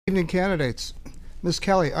Evening, candidates. Ms.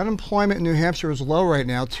 Kelly, unemployment in New Hampshire is low right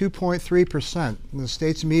now, 2.3%. The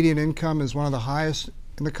state's median income is one of the highest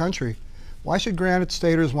in the country. Why should Granite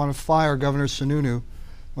staters want to fire Governor Sununu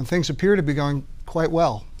when things appear to be going quite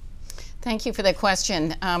well? Thank you for the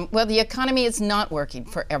question. Well, the economy is not working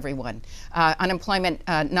for everyone. Unemployment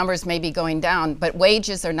numbers may be going down, but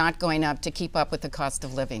wages are not going up to keep up with the cost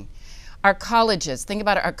of living. Our colleges, think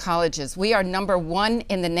about our colleges. We are #1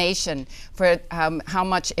 in the nation for how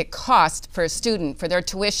much it costs for a student, for their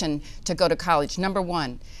tuition to go to college,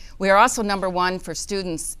 #1. We are also #1 for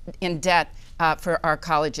students in debt for our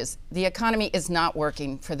colleges. The economy is not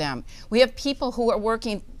working for them. We have people who are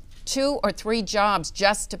working 2 or 3 jobs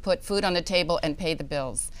just to put food on the table and pay the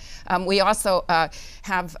bills. We also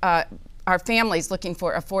have our families looking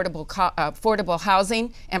for affordable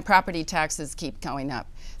housing, and property taxes keep going up.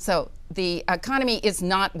 So the economy is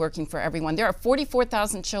not working for everyone. There are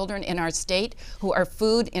 44,000 children in our state who are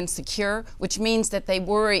food insecure, which means that they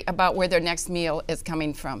worry about where their next meal is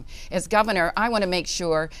coming from. As governor, I want to make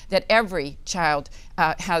sure that every child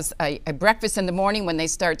has a breakfast in the morning when they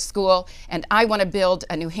start school, and I want to build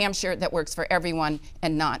a New Hampshire that works for everyone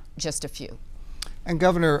and not just a few. And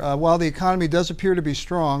Governor, while the economy does appear to be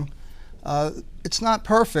strong, it's not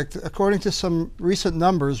perfect. According to some recent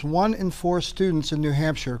numbers, 1 in 4 students in New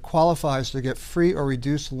Hampshire qualifies to get free or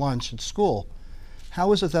reduced lunch at school.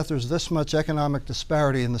 How is it that there's this much economic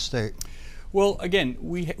disparity in the state? Well, again,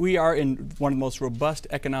 we are in one of the most robust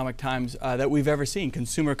economic times that we've ever seen.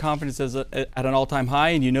 Consumer confidence is at an all-time high,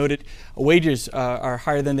 and you noted wages are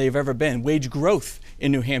higher than they've ever been. Wage growth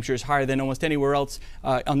in New Hampshire is higher than almost anywhere else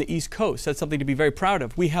on the East Coast. That's something to be very proud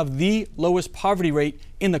of. We have the lowest poverty rate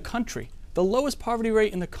in the country. The lowest poverty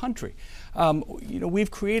rate in the country. We've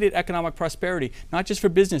created economic prosperity, not just for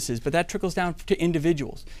businesses, but that trickles down to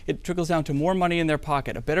individuals. It trickles down to more money in their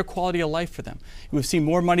pocket, a better quality of life for them. We've seen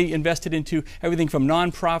more money invested into everything from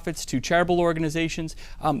nonprofits to charitable organizations.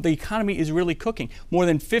 The economy is really cooking. More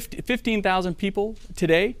than 15,000 people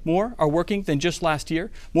today, more, are working than just last year,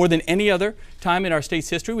 more than any other time in our state's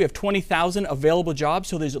history. We have 20,000 available jobs,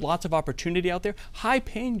 so there's lots of opportunity out there,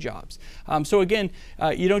 high-paying jobs. So again,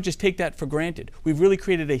 you don't just take that for granted. We've really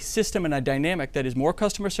created a system and a dynamic that is more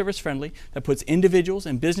customer service friendly, that puts individuals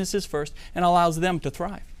and businesses first and allows them to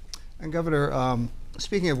thrive. And Governor,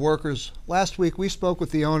 speaking of workers, last week we spoke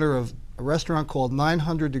with the owner of a restaurant called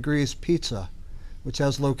 900 Degrees Pizza, which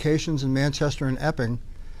has locations in Manchester and Epping.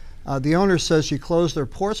 The owner says she closed their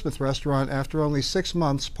Portsmouth restaurant after only 6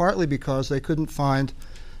 months, partly because they couldn't find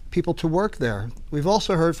people to work there. We've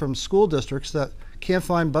also heard from school districts that can't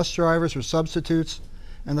find bus drivers or substitutes,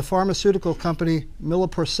 and the pharmaceutical company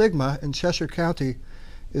MilliporeSigma in Cheshire County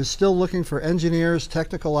is still looking for engineers,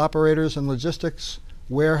 technical operators, and logistics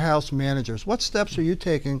warehouse managers. What steps are you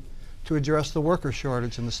taking to address the worker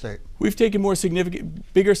shortage in the state? We've taken more significant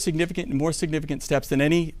steps than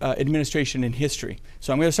any administration in history.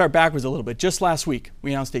 So I'm going to start backwards a little bit. Just last week,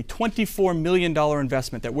 we announced a $24 million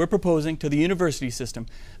investment that we're proposing to the university system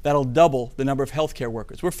that'll double the number of healthcare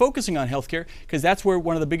workers. We're focusing on healthcare because that's where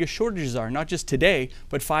one of the biggest shortages are, not just today,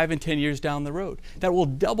 but 5 and 10 years down the road. That will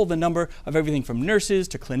double the number of everything from nurses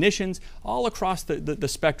to clinicians, all across the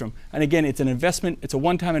spectrum. And again, it's an investment, it's a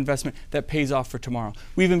one-time investment that pays off for tomorrow.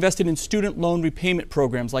 We've invested in student loan repayment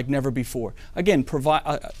programs like never before. Again,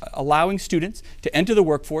 allowing students to enter the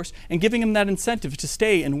workforce and giving them that incentive to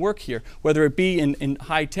stay and work here, whether it be in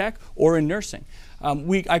high tech or in nursing.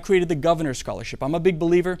 I created the Governor's Scholarship. I'm a big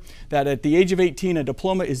believer that at the age of 18, a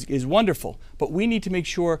diploma is wonderful, but we need to make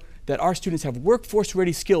sure that our students have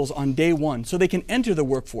workforce-ready skills on day one so they can enter the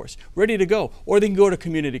workforce ready to go, or they can go to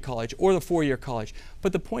community college or the 4-year college.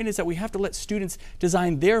 But the point is that we have to let students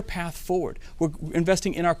design their path forward. We're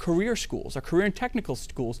investing in our career schools, our career and technical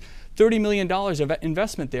schools, $30 million of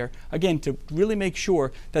investment there, again, to really make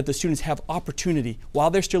sure that the students have opportunity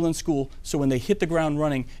while they're still in school, so when they hit the ground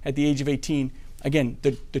running at the age of 18, again,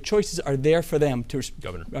 the choices are there for them to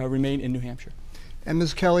remain in New Hampshire. And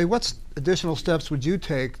Ms. Kelly, what additional steps would you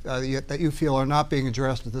take that you feel are not being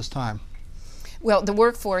addressed at this time? Well, the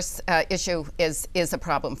workforce issue is a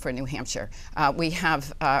problem for New Hampshire. We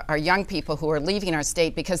have our young people who are leaving our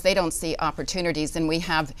state because they don't see opportunities, and we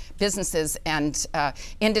have businesses and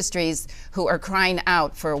industries who are crying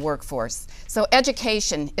out for a workforce. So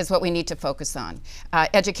education is what we need to focus on.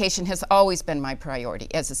 Education has always been my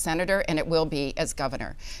priority as a senator, and it will be as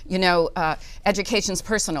governor. You know, education's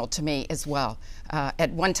personal to me as well.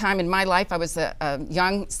 At one time in my life, I was a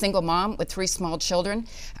young single mom with 3 small children,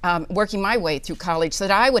 working my way through through college so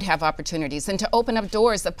that I would have opportunities and to open up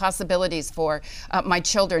doors of possibilities for my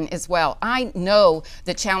children as well. I know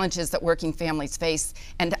the challenges that working families face,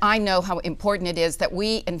 and I know how important it is that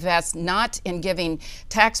we invest not in giving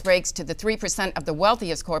tax breaks to the 3% of the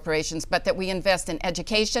wealthiest corporations, but that we invest in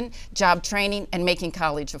education, job training, and making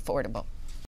college affordable.